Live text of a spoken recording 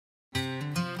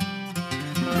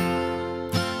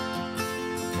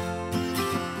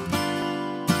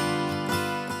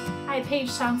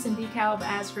Paige Thompson, DeKalb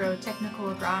Asgrow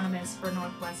Technical Agronomist for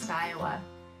Northwest Iowa.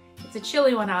 It's a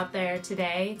chilly one out there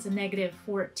today. It's a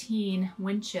 -14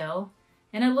 wind chill,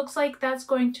 and it looks like that's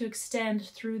going to extend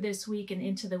through this week and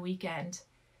into the weekend.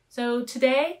 So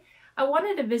today, I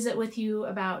wanted to visit with you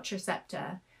about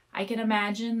Trecepta. I can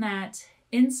imagine that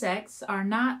insects are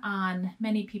not on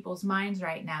many people's minds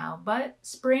right now, but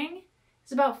spring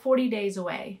is about 40 days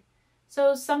away.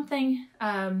 So something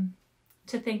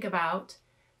to think about.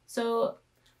 So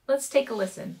let's take a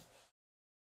listen.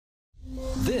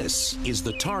 This is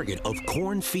the target of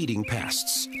corn feeding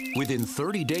pests. Within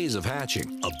 30 days of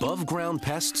hatching, above ground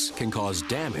pests can cause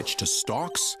damage to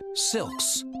stalks,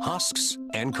 silks, husks,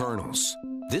 and kernels.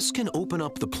 This can open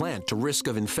up the plant to risk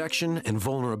of infection and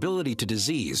vulnerability to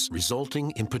disease,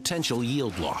 resulting in potential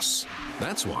yield loss.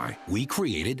 That's why we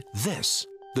created this.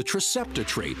 The Trecepta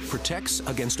trait protects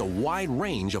against a wide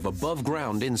range of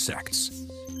above-ground insects.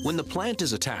 When the plant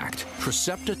is attacked,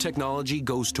 Trecepta technology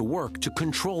goes to work to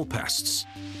control pests.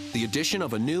 The addition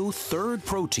of a new third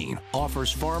protein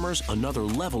offers farmers another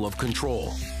level of control,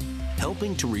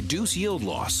 helping to reduce yield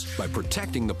loss by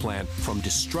protecting the plant from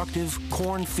destructive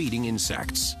corn-feeding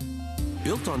insects.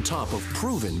 Built on top of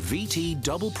proven VT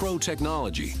Double Pro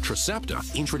technology,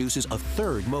 Trecepta introduces a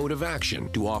third mode of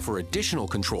action to offer additional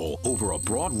control over a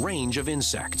broad range of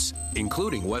insects,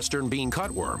 including western bean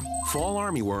cutworm, fall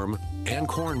armyworm, and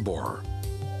corn borer.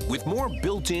 With more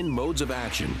built-in modes of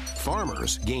action,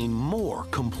 farmers gain more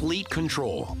complete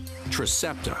control.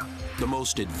 Trecepta, the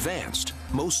most advanced,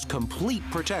 most complete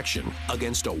protection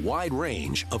against a wide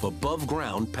range of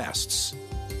above-ground pests.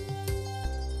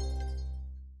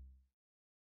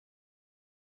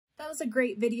 That was a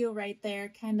great video right there,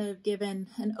 kind of giving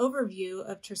an overview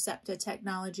of Trecepta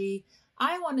technology.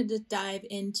 I wanted to dive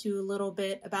into a little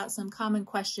bit about some common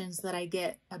questions that I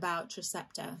get about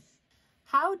Trecepta.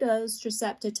 How does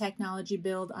Trecepta technology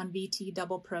build on VT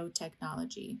Double Pro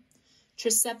technology?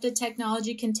 Trecepta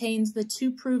technology contains the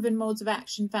two proven modes of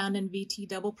action found in VT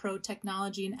Double Pro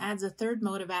technology and adds a third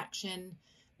mode of action,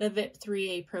 the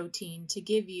VIP3A protein, to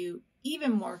give you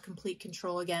even more complete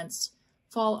control against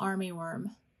fall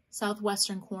armyworm,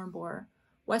 southwestern corn borer,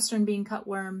 western bean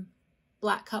cutworm,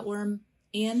 black cutworm,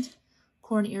 and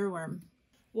corn earworm.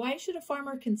 Why should a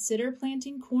farmer consider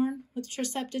planting corn with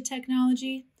Trecepta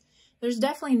technology? There's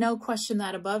definitely no question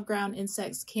that above ground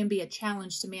insects can be a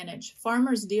challenge to manage.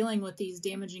 Farmers dealing with these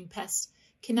damaging pests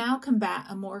can now combat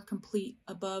a more complete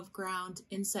above ground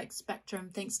insect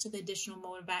spectrum thanks to the additional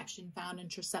mode of action found in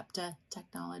Trecepta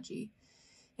technology.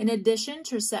 In addition,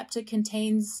 Trecepta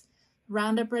contains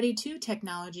Roundup Ready 2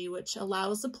 technology, which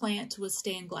allows the plant to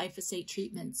withstand glyphosate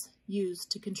treatments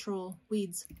used to control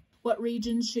weeds. What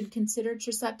regions should consider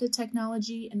Trecepta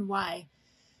technology and why?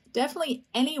 Definitely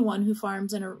anyone who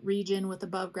farms in a region with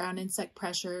above ground insect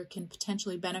pressure can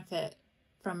potentially benefit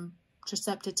from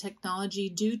Trecepta technology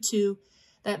due to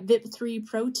that VIP3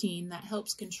 protein that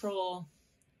helps control,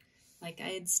 like I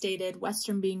had stated,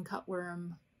 western bean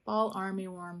cutworm, fall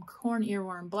armyworm, corn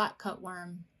earworm, black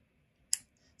cutworm,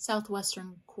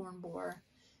 southwestern corn borer.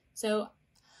 So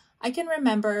I can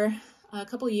remember a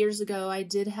couple years ago, I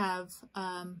did have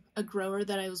a grower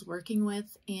that I was working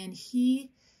with, and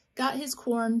he got his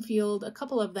cornfield, a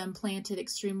couple of them planted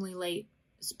extremely late,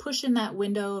 pushing that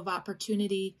window of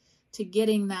opportunity to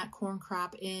getting that corn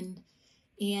crop in.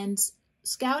 And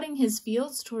scouting his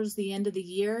fields towards the end of the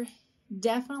year,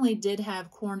 definitely did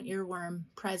have corn earworm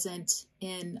present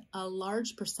in a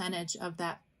large percentage of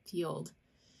that field.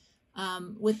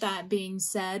 With that being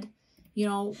said, you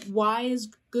know, why is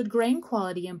good grain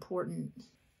quality important?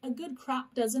 A good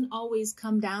crop doesn't always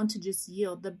come down to just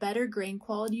yield. The better grain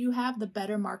quality you have, the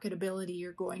better marketability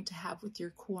you're going to have with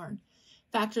your corn.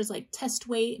 Factors like test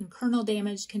weight and kernel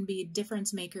damage can be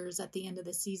difference makers at the end of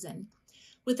the season.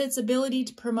 With its ability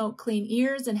to promote clean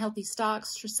ears and healthy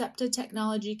stalks, Trecepta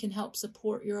technology can help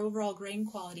support your overall grain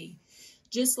quality.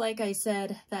 Just like I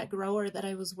said, that grower that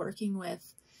I was working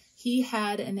with, he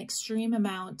had an extreme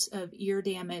amount of ear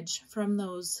damage from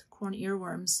those corn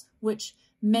earworms, which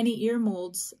many ear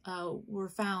molds were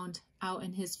found out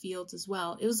in his fields as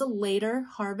well. It was a later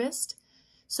harvest,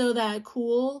 so that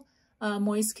cool,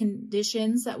 moist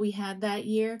conditions that we had that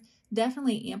year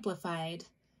definitely amplified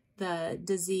the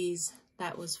disease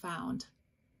that was found.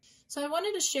 So I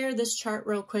wanted to share this chart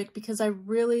real quick because I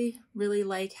really, really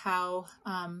like how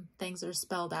things are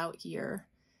spelled out here.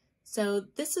 So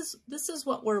this is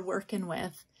what we're working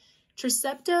with.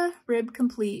 Trecepta Rib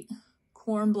Complete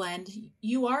Corn Blend,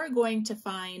 you are going to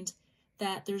find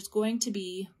that there's going to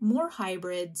be more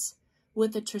hybrids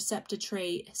with the Trecepta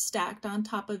trait stacked on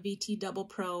top of VT Double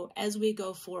Pro as we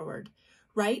go forward.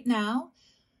 Right now,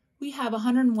 We have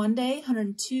 101 day,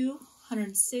 102,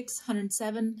 106,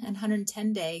 107, and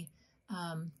 110 day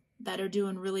that are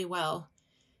doing really well.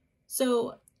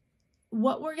 So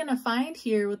what we're going to find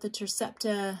here with the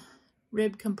Trecepta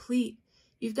Rib Complete,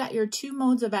 you've got your 2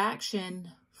 modes of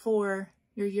action for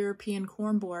your European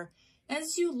corn borer.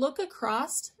 As you look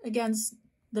across against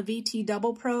the VT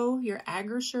Double Pro, your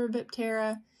AgriSure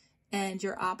Viptera, and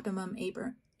your Optimum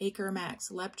Acre Max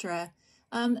Leptra,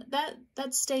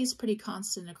 that stays pretty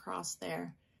constant across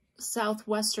there.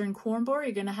 Southwestern corn borer,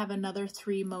 you're going to have another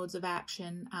 3 modes of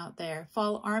action out there.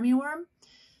 Fall armyworm,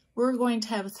 we're going to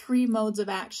have 3 modes of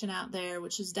action out there,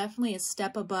 which is definitely a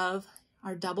step above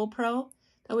our Double Pro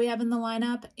that we have in the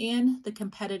lineup and the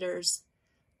competitors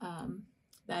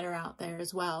that are out there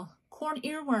as well. Corn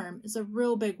earworm is a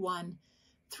real big one.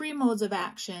 3 modes of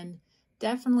action.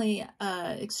 Definitely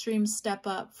extreme step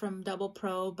up from Double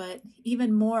Pro, but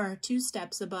even more 2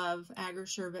 steps above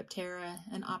AgriSure Viptera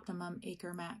and Optimum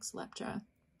Acre Max Leptra.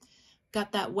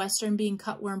 Got that Western bean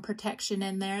cutworm protection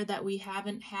in there that we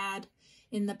haven't had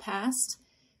in the past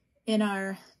in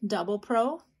our Double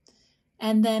Pro.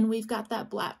 And then we've got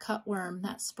that black cutworm,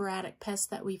 that sporadic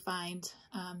pest that we find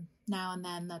now and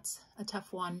then. That's a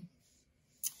tough one.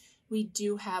 We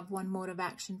do have 1 mode of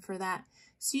action for that.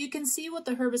 So you can see what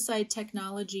the herbicide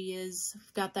technology is.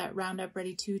 We've got that Roundup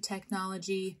Ready 2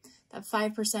 technology, that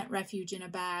 5% refuge in a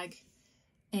bag.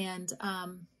 And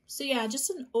so yeah,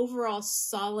 just an overall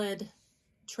solid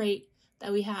trait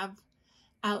that we have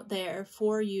out there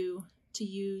for you to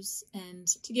use and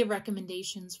to give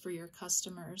recommendations for your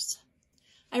customers.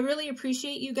 I really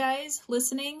appreciate you guys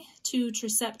listening to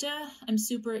Trecepta. I'm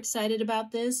super excited about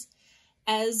this.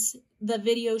 As the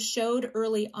video showed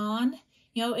early on,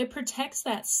 you know, it protects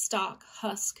that stalk,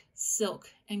 husk, silk,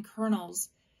 and kernels.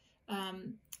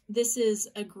 This is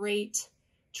a great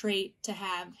trait to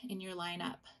have in your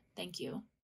lineup. Thank you.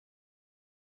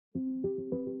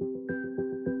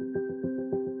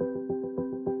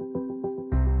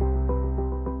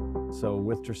 So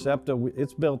with Trecepta,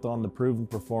 it's built on the proven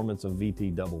performance of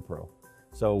VT Double Pro.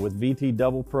 So with VT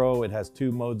Double Pro, it has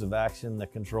 2 modes of action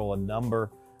that control a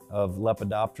number of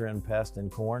Lepidopteran pests in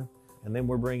corn. And then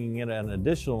we're bringing in an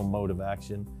additional mode of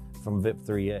action from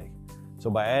VIP3A.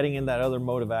 So by adding in that other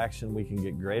mode of action, we can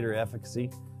get greater efficacy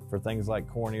for things like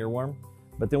corn earworm,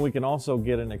 but then we can also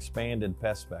get an expanded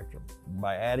pest spectrum.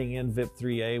 By adding in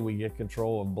VIP3A, we get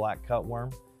control of black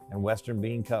cutworm and Western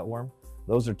bean cutworm.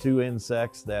 Those are 2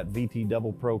 insects that VT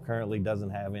Double Pro currently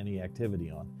doesn't have any activity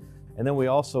on. And then we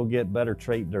also get better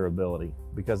trait durability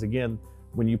because again,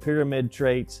 when you pyramid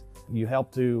traits, you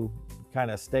help to kind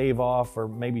of stave off or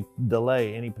maybe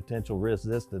delay any potential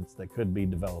resistance that could be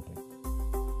developing.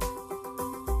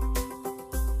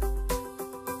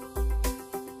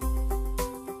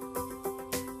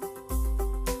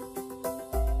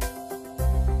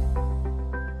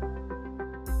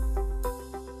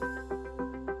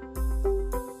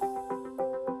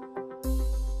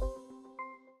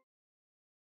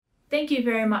 Thank you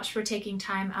very much for taking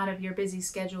time out of your busy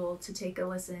schedule to take a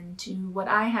listen to what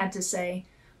I had to say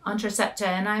on Trecepta,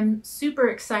 and I'm super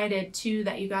excited too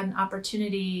that you got an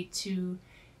opportunity to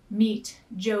meet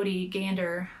Jody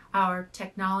Gander, our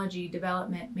technology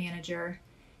development manager.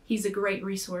 He's a great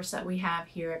resource that we have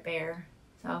here at Bayer.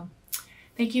 So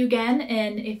thank you again,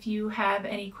 and if you have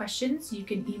any questions, you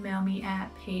can email me at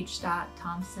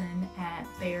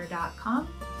paige.thompson@bayer.com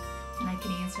and I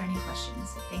can answer any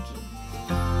questions. Thank you.